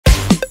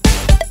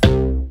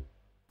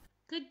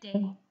Good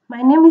day.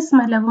 My name is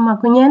Malebo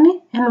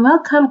Makunyane and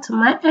welcome to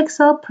my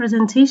Excel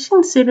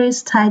presentation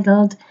series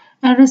titled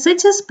A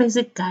Researcher's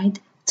Basic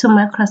Guide to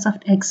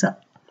Microsoft Excel.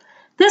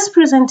 This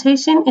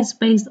presentation is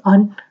based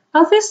on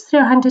Office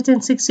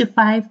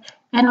 365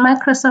 and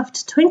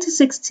Microsoft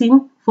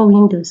 2016 for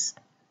Windows.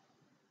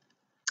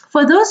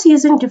 For those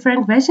using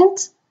different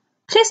versions,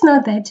 please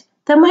note that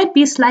there might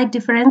be slight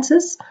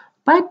differences,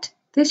 but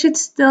they should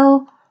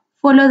still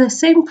follow the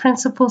same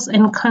principles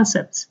and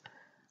concepts.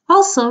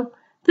 Also,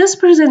 this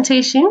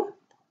presentation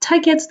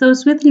targets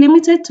those with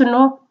limited to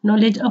no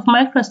knowledge of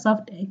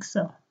Microsoft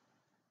Excel.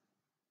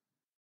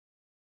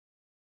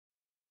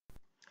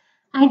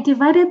 I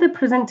divided the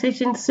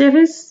presentation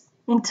series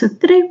into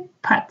 3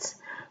 parts,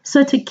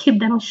 so to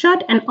keep them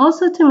short and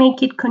also to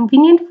make it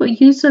convenient for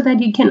you so that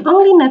you can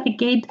only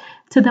navigate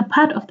to the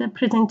part of the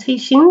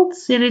presentation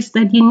series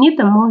that you need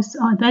the most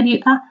or that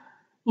you are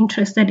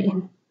interested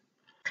in.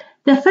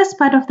 The first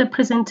part of the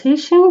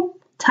presentation,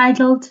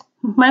 titled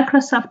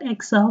Microsoft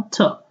Excel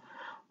Tour,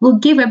 will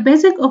give a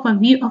basic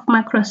overview of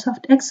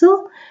Microsoft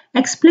Excel,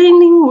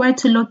 explaining where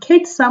to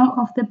locate some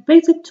of the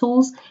basic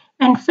tools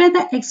and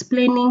further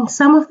explaining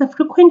some of the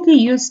frequently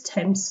used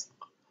terms.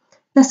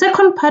 The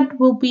second part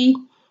will be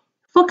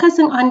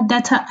focusing on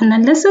data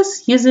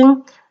analysis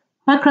using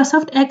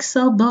Microsoft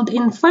Excel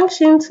built-in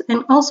functions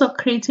and also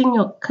creating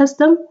your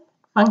custom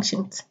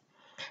functions.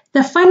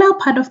 The final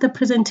part of the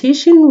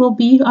presentation will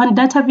be on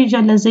data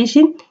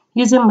visualization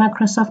using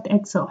Microsoft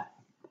Excel.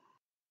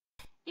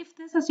 If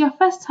this is your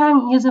first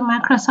time using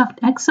Microsoft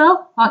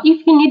Excel, or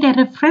if you need a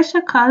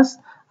refresher course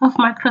of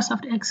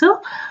Microsoft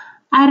Excel,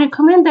 I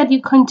recommend that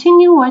you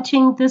continue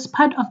watching this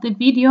part of the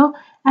video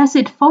as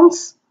it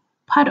forms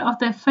part of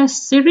the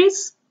first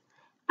series.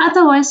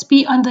 Otherwise,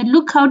 be on the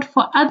lookout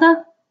for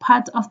other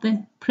parts of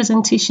the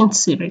presentation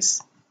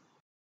series.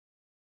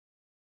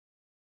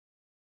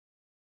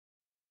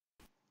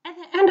 At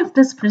the end of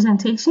this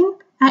presentation,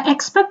 I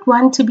expect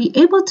one to be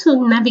able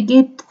to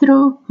navigate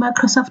through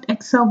Microsoft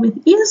Excel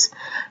with ease,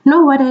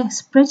 know what a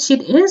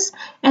spreadsheet is,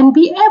 and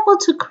be able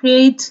to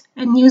create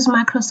and use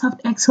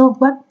Microsoft Excel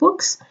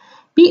workbooks,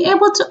 be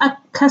able to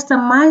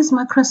customize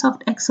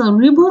Microsoft Excel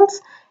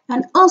ribbons,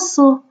 and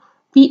also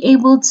be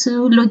able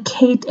to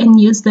locate and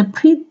use the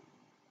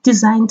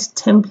pre-designed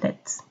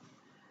templates.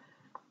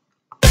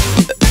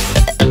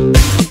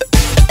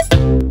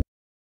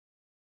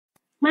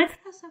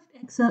 Microsoft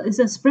Excel is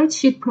a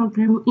spreadsheet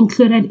program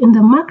included in the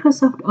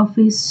Microsoft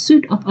Office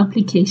suite of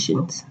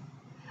applications.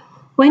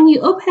 When you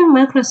open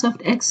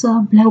Microsoft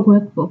Excel blank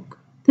workbook,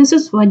 this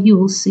is what you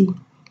will see.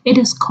 It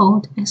is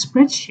called a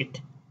spreadsheet.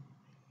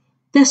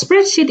 The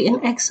spreadsheet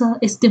in Excel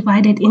is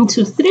divided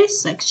into 3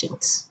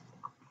 sections.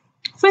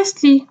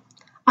 Firstly,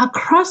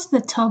 across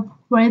the top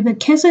where the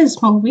cursor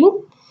is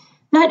moving,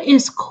 that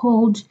is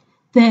called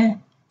the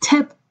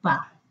tab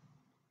bar.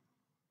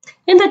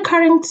 In the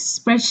current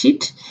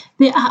spreadsheet,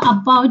 there are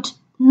about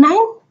 9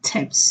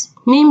 tabs,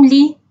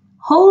 namely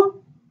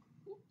Home,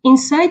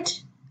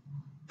 Insert,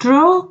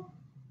 Draw,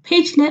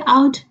 Page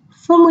Layout,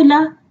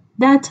 Formula,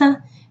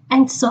 Data,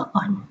 and so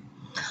on.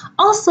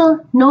 Also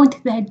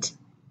note that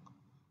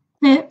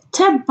the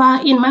tab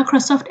bar in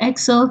Microsoft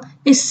Excel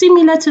is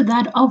similar to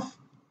that of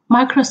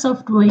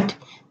Microsoft Word.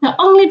 The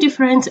only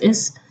difference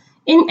is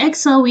in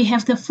Excel we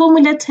have the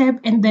Formula tab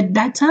and the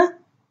Data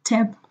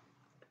tab.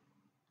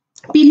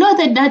 Below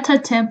the Data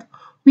tab,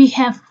 we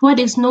have what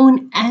is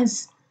known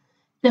as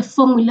the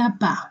Formula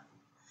bar.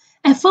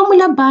 A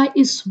formula bar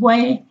is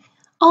where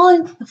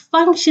all the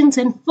functions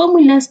and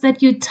formulas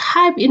that you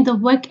type in the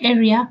work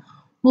area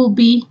will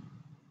be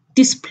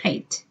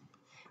displayed.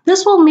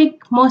 This will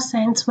make more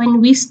sense when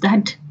we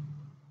start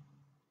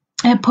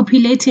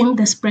populating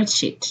the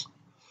spreadsheet.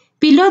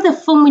 Below the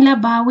formula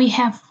bar, we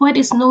have what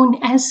is known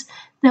as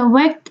the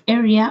work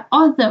area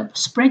or the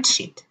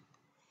spreadsheet.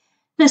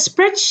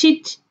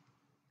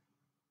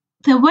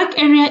 The work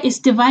area is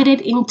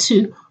divided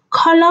into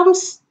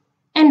columns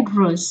and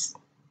rows.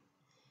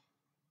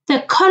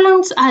 The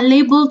columns are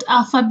labeled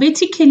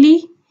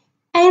alphabetically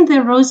and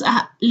the rows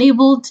are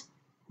labeled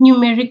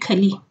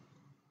numerically,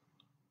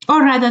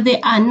 or rather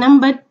they are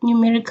numbered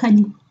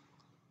numerically.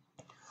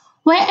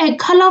 Where a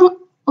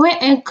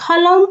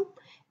column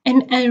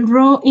and a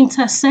row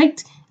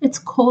intersect, it's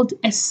called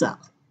a cell.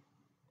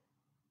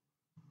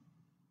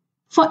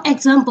 For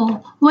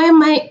example, where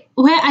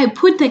I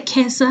put the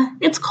cursor,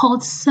 it's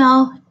called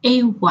cell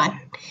A1.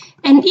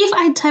 And if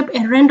I type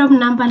a random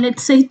number,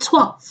 let's say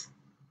 12,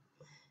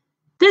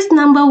 this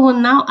number will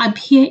now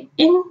appear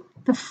in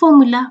the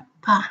formula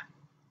bar.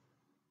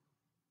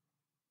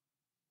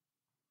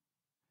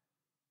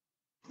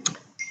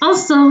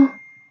 Also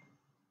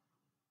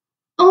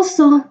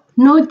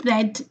note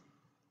that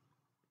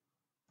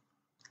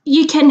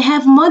you can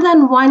have more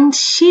than one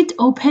sheet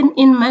open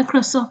in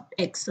Microsoft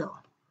Excel.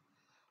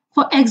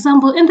 For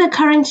example, in the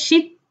current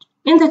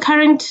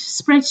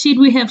spreadsheet,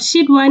 we have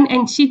sheet 1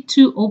 and sheet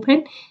 2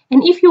 open.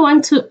 And if you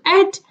want to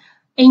add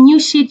a new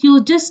sheet,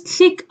 you'll just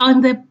click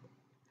on the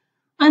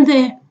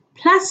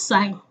plus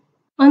sign.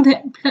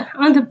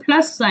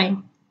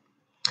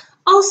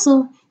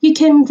 Also, You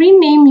can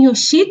rename your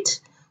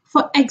sheet.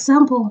 For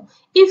example,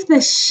 if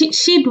the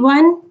sheet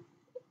 1,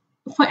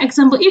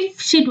 if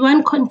sheet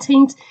 1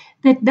 contains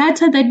the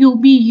data that you'll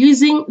be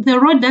using, the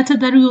raw data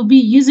that you'll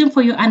be using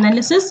for your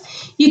analysis,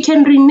 you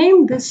can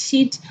rename this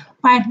sheet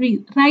by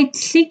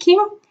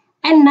right-clicking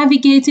and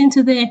navigating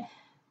to the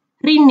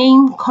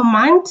rename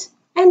command,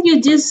 and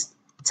you just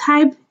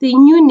type the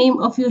new name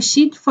of your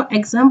sheet, for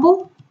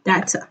example,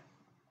 data.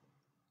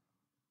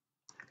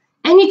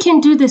 And you can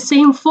do the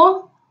same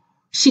for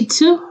sheet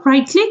 2,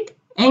 right-click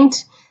and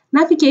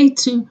navigate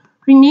to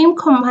rename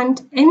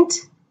command, and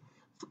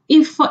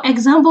if, for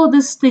example,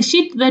 this is the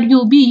sheet that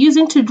you'll be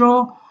using to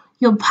draw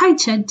your pie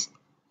chart,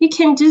 you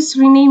can just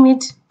rename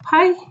it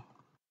pie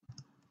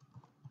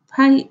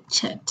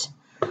chart.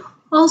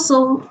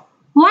 Also,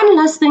 one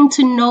last thing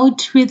to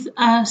note with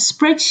a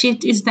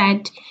spreadsheet is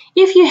that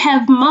if you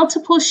have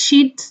multiple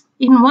sheets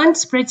in one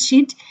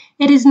spreadsheet,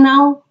 it is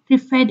now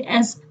referred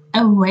as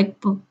a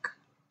workbook.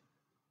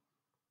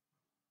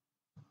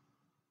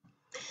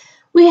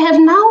 We have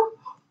now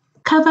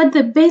covered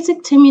the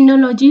basic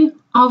terminology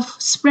of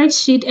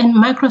spreadsheet and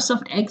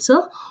Microsoft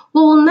Excel.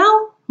 We will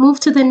now move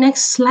to the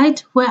next slide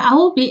where I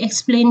will be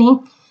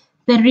explaining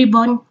the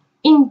ribbon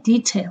in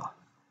detail.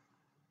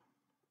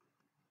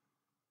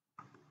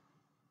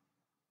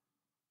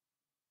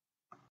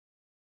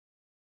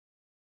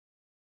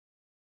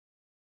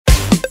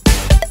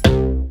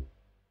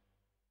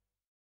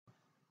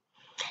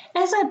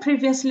 As I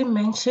previously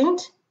mentioned,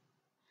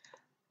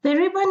 the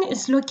ribbon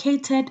is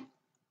located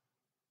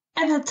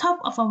at the top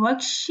of a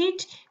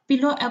worksheet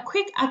below a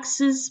quick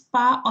access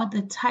bar or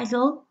the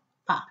title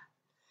bar.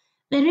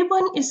 The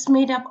ribbon is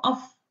made up of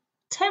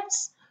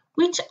tabs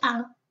which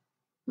are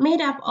made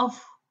up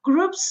of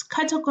groups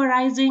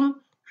categorizing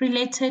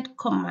related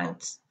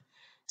commands.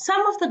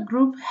 Some of the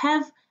group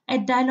have a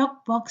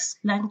dialog box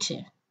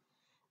launcher.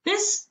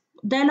 This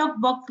dialog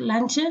box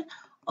launcher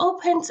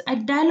opens a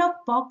dialog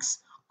box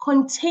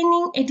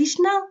containing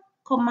additional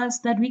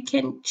commands that we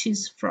can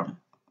choose from.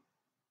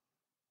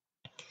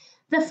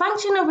 The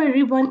function of a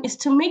ribbon is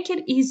to make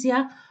it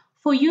easier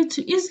for you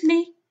to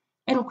easily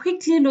and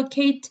quickly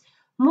locate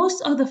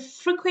most of the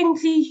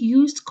frequently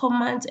used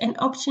commands and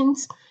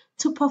options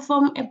to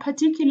perform a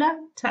particular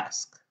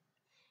task.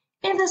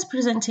 In this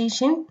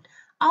presentation,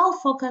 I'll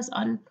focus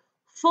on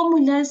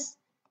formulas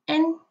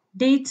and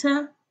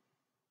data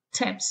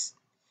tabs.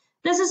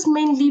 This is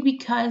mainly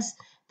because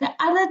the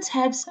other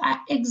tabs are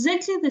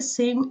exactly the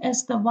same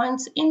as the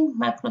ones in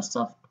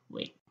Microsoft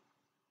Word.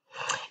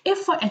 If,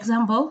 for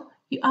example,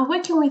 you are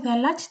working with a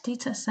large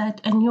data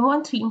set and you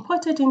want to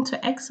import it into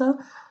Excel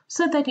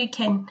so that you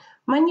can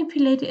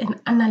manipulate it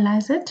and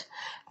analyze it,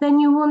 then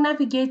you will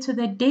navigate to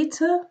the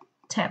Data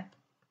tab.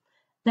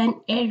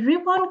 Then a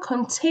ribbon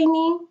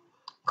containing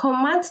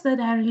commands that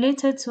are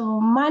related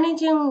to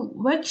managing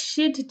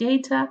worksheet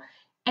data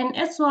and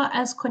as well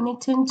as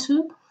connecting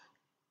to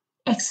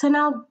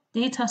external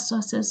data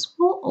sources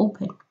will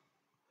open.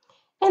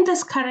 In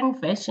this current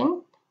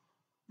version,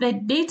 the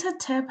Data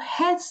tab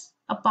has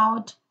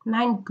about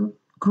 9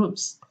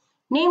 groups,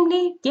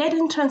 namely Get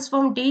and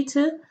Transform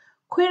Data,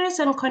 Queries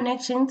and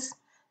Connections,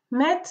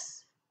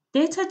 Maths,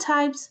 Data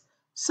Types,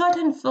 Sort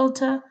and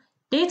Filter,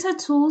 Data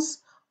Tools,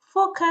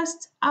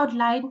 Forecast,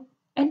 Outline,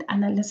 and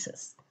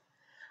Analysis.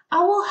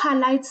 I will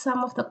highlight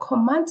some of the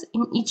commands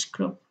in each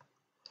group.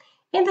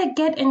 In the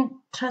Get and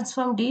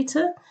Transform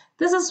Data,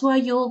 this is where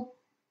you'll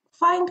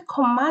find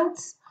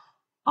commands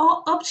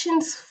or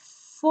options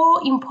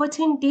for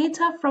importing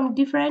data from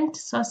different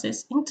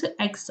sources into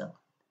Excel.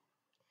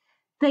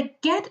 The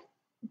Get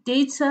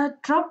Data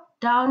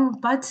drop-down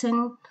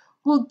button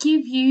will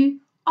give you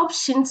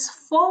options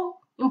for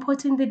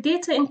importing the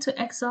data into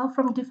Excel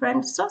from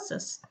different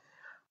sources.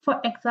 For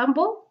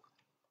example,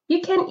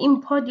 you can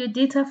import your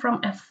data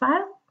from a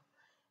file,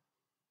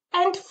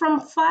 and from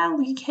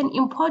file you can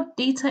import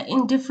data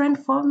in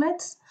different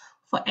formats.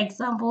 For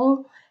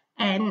example,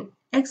 an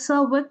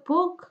Excel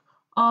workbook,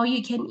 or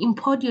you can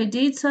import your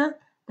data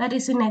that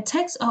is in a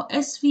text or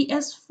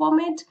SVS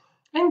format,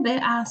 and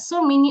there are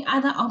so many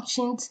other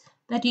options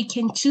that you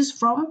can choose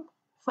from.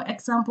 For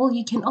example,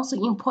 you can also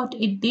import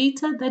a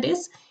data that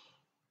is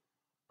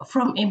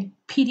from a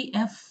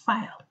PDF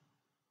file.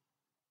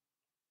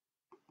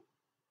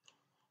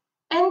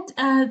 And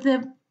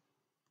the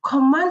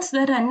commands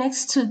that are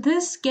next to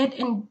this get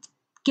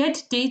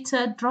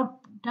data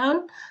drop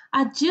down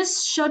are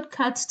just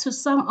shortcuts to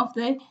some of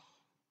the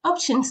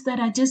options that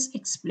I just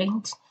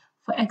explained.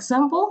 For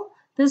example,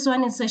 this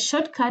one is a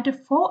shortcut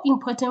for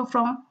importing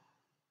from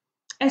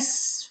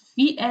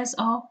SVS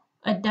or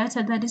a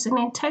data that is in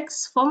a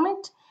text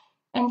format.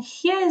 And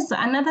here is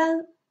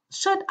another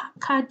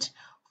shortcut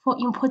for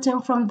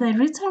importing from the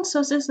written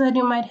sources that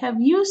you might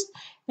have used.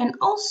 And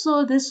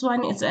also this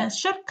one is a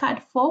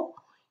shortcut for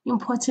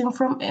importing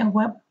from a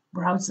web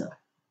browser.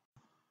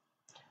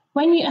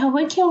 When you are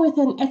working with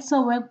an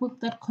Excel workbook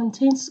that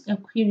contains a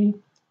query,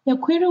 the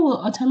query will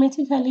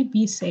automatically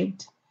be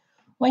saved.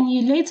 When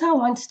you later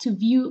want to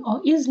view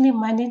or easily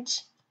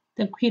manage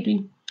the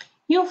query,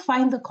 you'll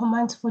find the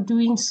commands for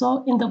doing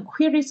so in the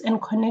Queries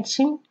and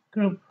Connection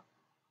group.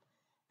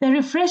 The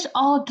Refresh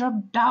All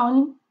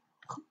drop-down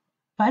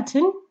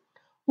button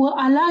will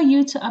allow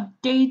you to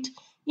update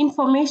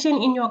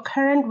information in your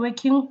current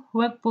working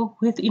workbook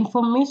with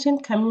information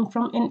coming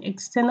from an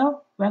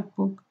external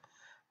workbook.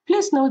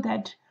 Please note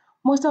that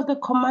most of the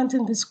commands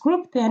in this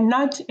group, they are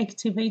not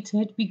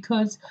activated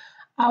because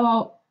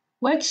our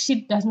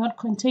worksheet does not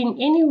contain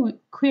any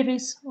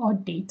queries or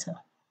data.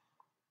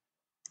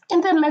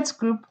 In the Maths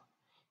group,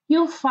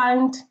 you'll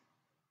find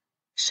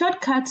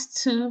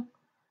shortcuts to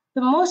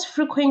the most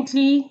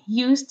frequently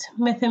used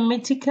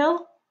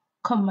mathematical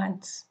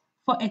commands.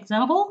 For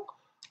example,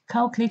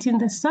 calculating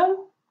the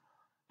sum,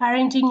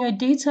 arranging your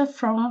data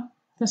from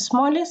the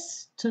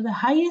smallest to the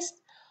highest,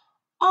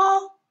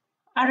 or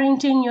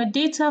arranging your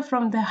data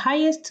from the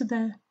highest to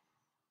the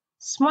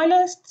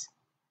smallest,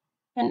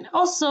 and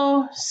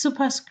also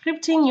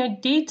superscripting your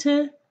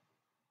data,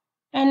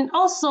 and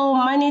also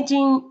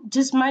managing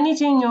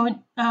your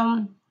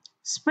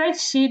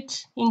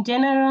spreadsheet in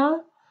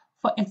general.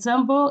 For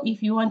example,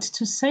 if you want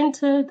to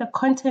center the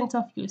content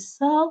of your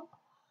cell,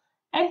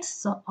 and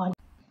so on.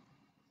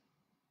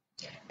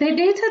 The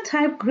data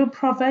type group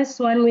provides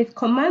one with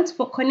commands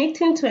for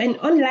connecting to an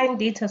online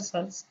data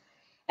source.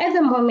 At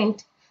the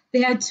moment,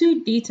 there are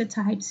two data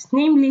types,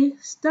 namely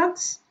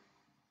stocks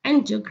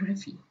and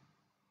geography.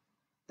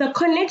 The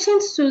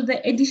connections to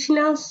the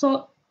additional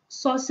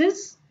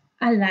sources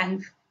are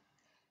live.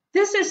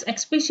 This is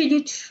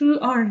especially true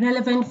or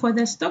relevant for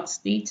the stocks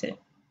data,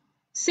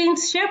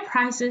 since share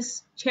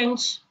prices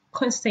change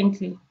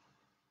constantly.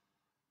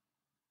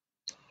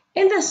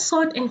 In the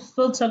sort and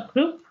filter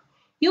group,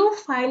 you'll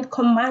find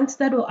commands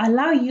that will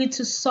allow you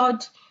to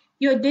sort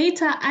your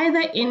data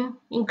either in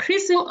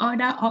increasing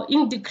order or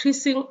in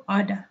decreasing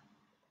order.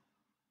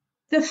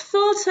 The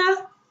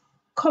filter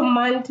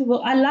command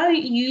will allow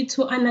you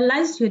to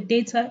analyze your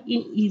data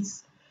in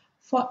ease.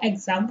 For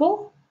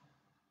example,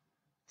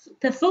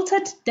 the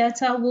filtered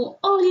data will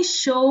only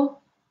show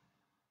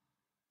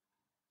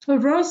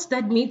rows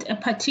that meet a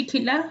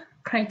particular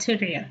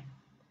criteria.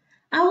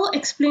 I will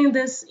explain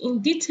this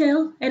in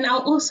detail, and I'll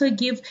also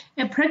give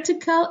a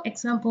practical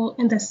example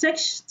in the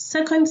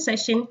second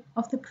session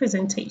of the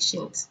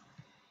presentations.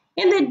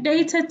 In the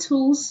data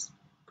tools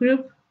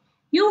group,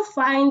 you'll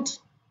find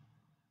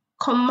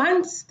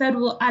commands that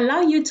will allow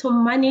you to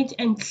manage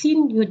and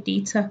clean your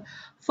data.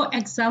 For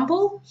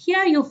example,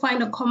 here you'll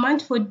find a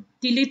command for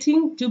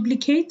deleting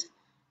duplicate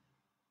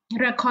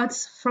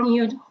records from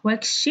your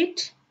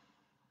worksheet.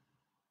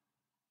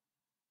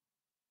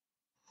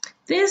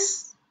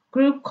 This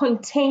group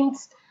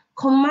contains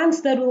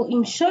commands that will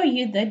ensure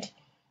you that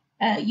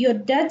your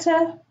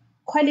data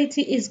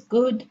quality is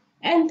good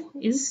and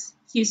is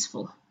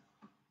useful.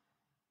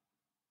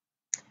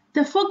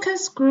 The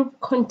focus group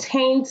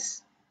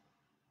contains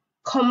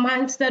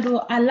commands that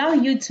will allow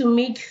you to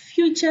make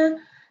future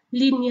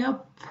linear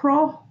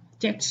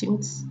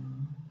projections.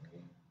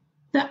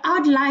 The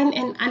outline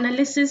and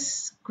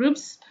analysis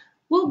groups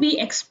will be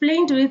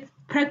explained with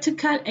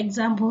practical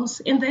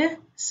examples in the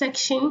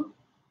section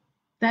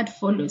that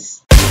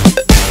follows.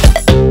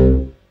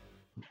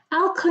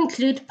 I'll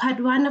conclude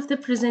part 1 of the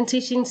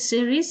presentation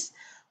series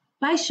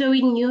by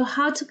showing you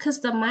how to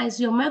customize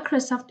your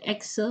Microsoft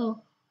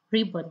Excel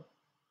ribbon.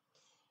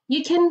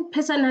 You can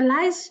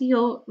personalize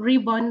your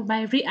ribbon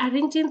by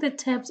rearranging the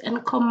tabs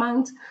and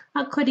commands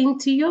according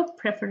to your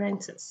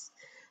preferences.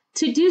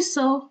 To do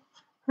so,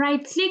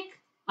 right-click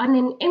on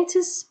an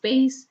empty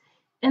space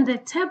in the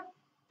tab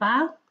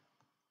bar,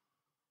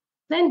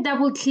 then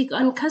double-click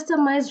on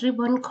Customize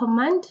Ribbon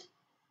command.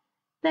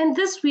 Then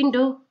this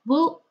window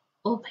will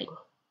open.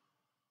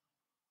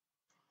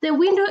 The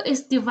window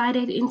is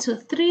divided into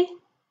 3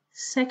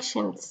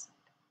 sections.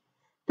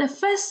 The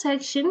first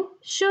section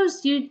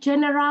shows you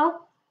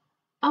general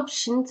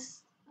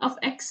options of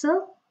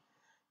Excel.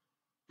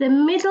 The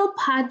middle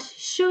part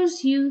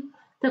shows you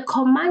the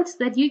commands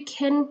that you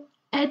can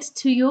add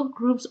to your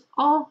groups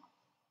or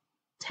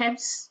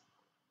tabs.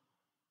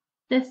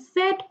 The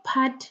third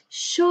part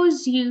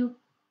shows you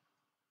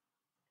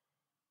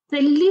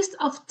the list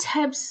of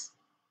tabs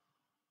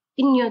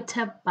in your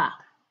tab bar.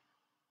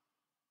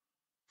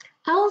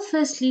 I will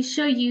firstly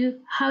show you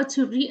how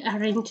to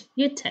rearrange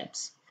your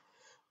tabs.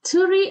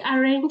 To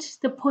rearrange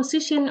the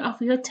position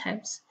of your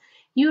tabs,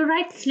 you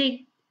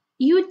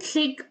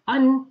click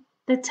on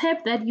the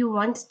tab that you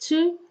want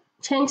to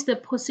change the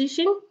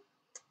position.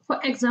 For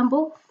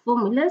example,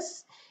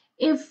 formulas.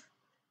 If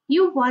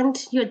you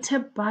want your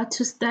tab bar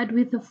to start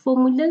with the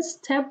formulas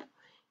tab,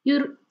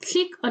 you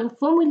click on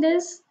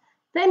formulas,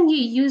 then you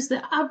use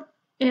the up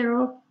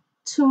arrow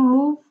to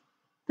move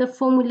the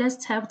formulas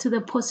tab to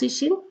the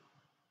position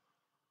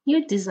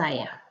you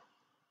desire.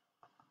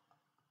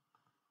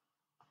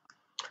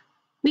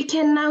 We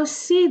can now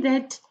see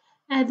that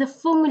the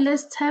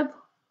formulas tab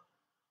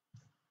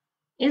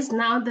is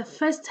now the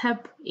first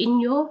tab in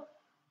your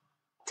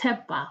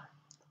tab bar.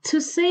 To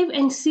save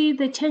and see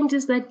the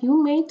changes that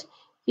you made,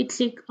 you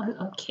click on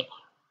OK.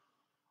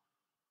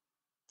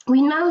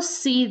 we now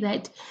see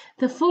that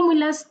the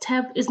Formulas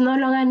tab is no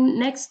longer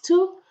next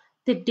to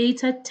the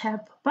Data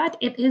tab, but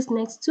it is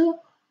next to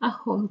a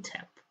Home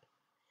tab.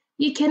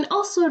 You can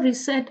also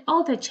reset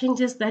all the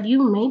changes that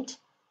you made.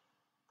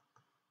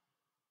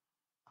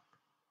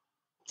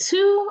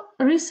 To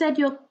reset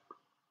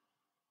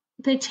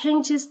the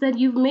changes that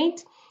you've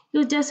made,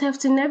 you just have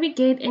to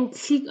navigate and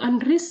click on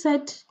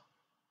Reset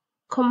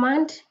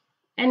command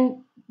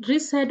and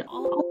reset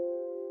all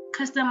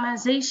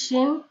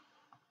customization.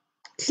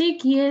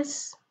 Click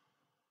Yes,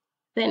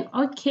 then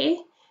OK.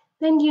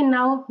 Then you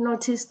now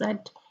notice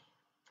that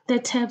the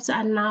tabs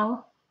are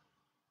now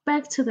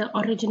back to the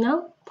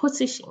original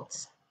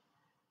positions.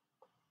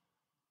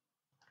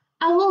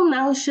 I will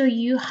now show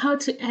you how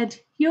to add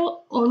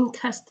your own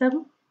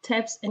custom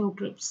tabs and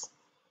groups.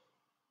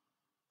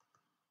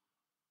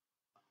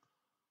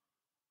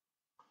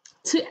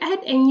 To add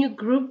a new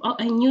group or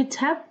a new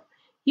tab,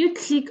 you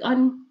click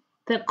on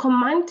the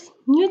command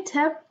New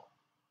tab,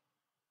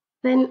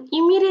 then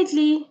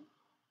immediately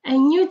a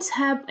new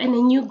tab and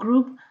a new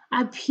group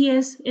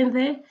appears in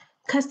the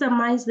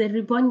Customize the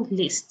Ribbon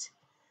list.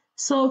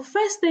 So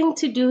first thing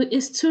to do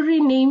is to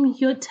rename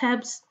your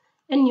tabs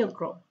and your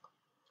group.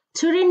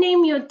 To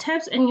rename your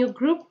tabs and your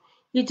group,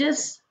 you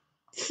just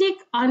click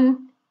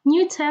on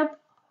New tab,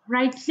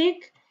 right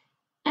click,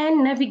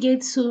 and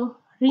navigate to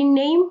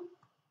Rename.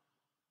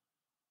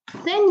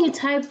 Then you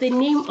type the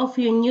name of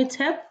your new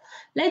tab.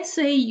 Let's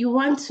say you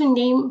want to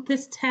name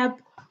this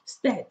tab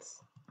Stats.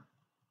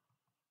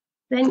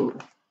 Then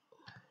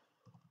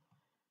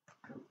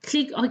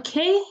click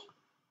OK.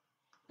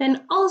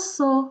 Then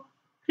also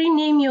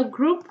rename your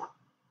group.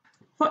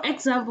 For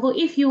example,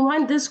 if you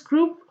want this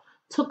group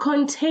to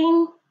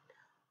contain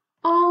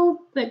all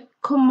the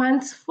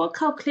commands for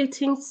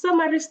calculating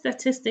summary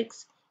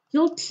statistics,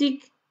 you'll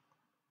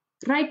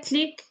right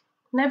click,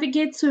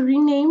 navigate to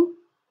rename,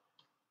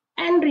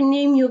 and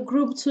rename your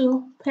group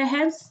to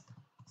perhaps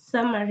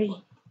summary.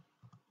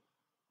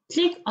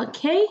 Click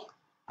OK.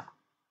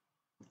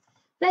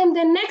 Then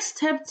the next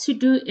step to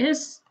do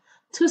is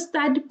to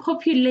start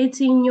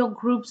populating your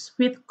groups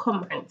with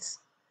commands.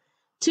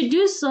 To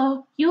do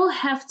so, you'll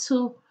have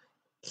to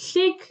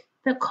click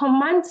the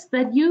commands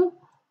that you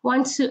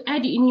want to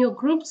add in your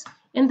groups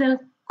in the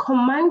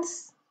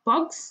commands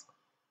box.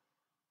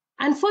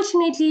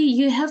 Unfortunately,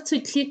 you have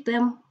to click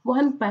them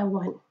one by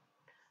one.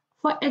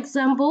 For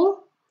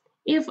example,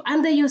 if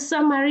under your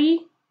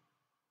summary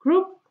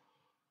group,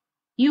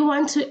 you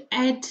want to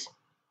add,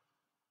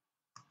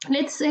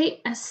 let's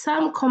say, a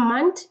sum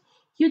command,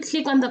 you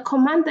click on the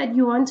command that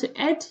you want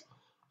to add,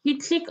 you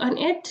click on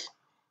it,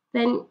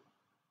 then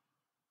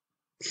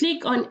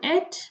click on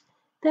Add,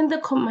 then the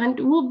command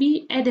will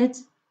be added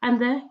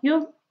under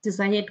your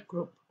desired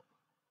group.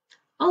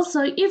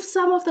 Also, if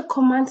some of the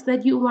commands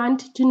that you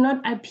want do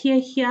not appear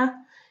here,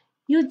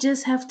 you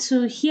just have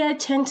to here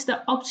change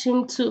the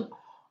option to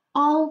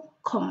All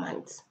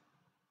Commands.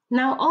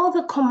 Now all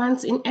the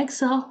commands in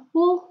Excel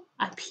will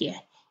appear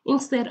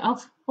instead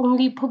of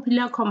only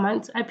popular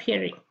commands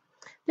appearing.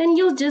 Then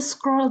you'll just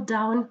scroll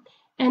down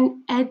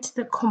and add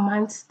the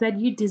commands that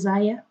you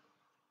desire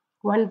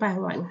one by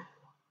one.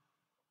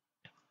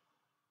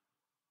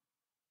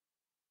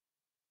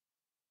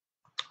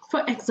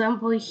 For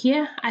example,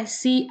 here I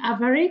see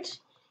average.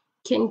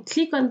 Can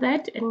click on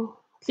that and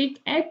click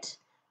add.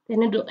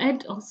 Then it will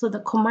add also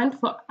the command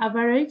for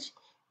average,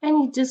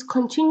 and you just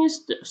continue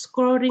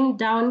scrolling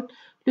down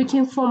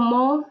looking for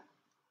more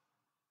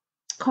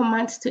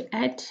commands to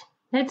add.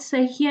 Let's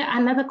say here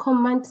another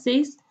command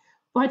says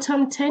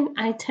bottom 10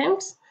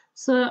 items.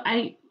 So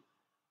I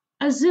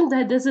assume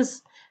that this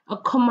is a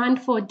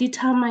command for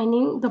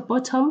determining the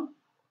bottom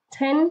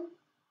 10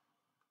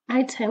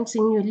 items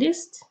in your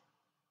list.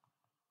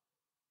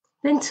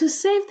 Then to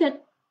save the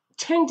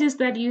changes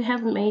that you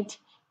have made,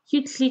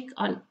 you click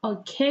on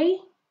OK.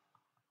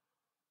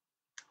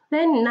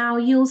 Then now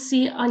you'll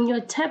see on your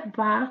tab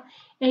bar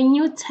a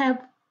new tab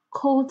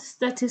called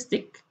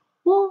Statistic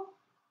will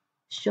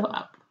show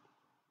up.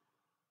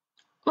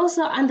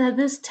 Also under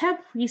this tab,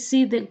 we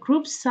see the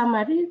group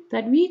summary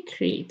that we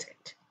created.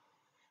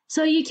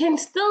 So you can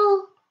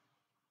still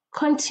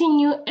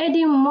continue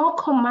adding more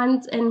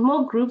commands and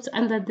more groups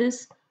under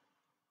this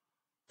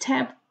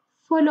tab,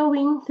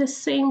 following the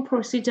same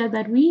procedure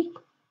that we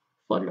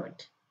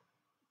followed.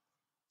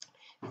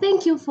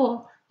 Thank you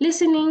for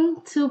listening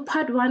to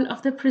part 1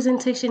 of the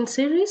presentation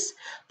series.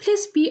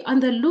 Please be on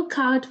the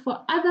lookout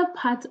for other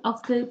parts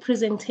of the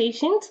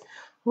presentations,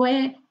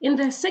 where in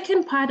the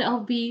second part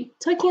I'll be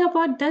talking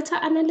about data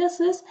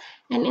analysis,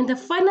 and in the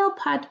final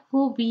part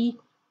we'll be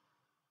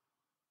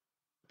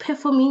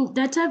performing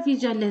data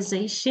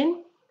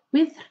visualization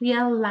with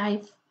real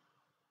life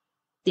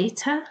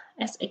data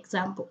as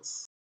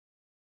examples.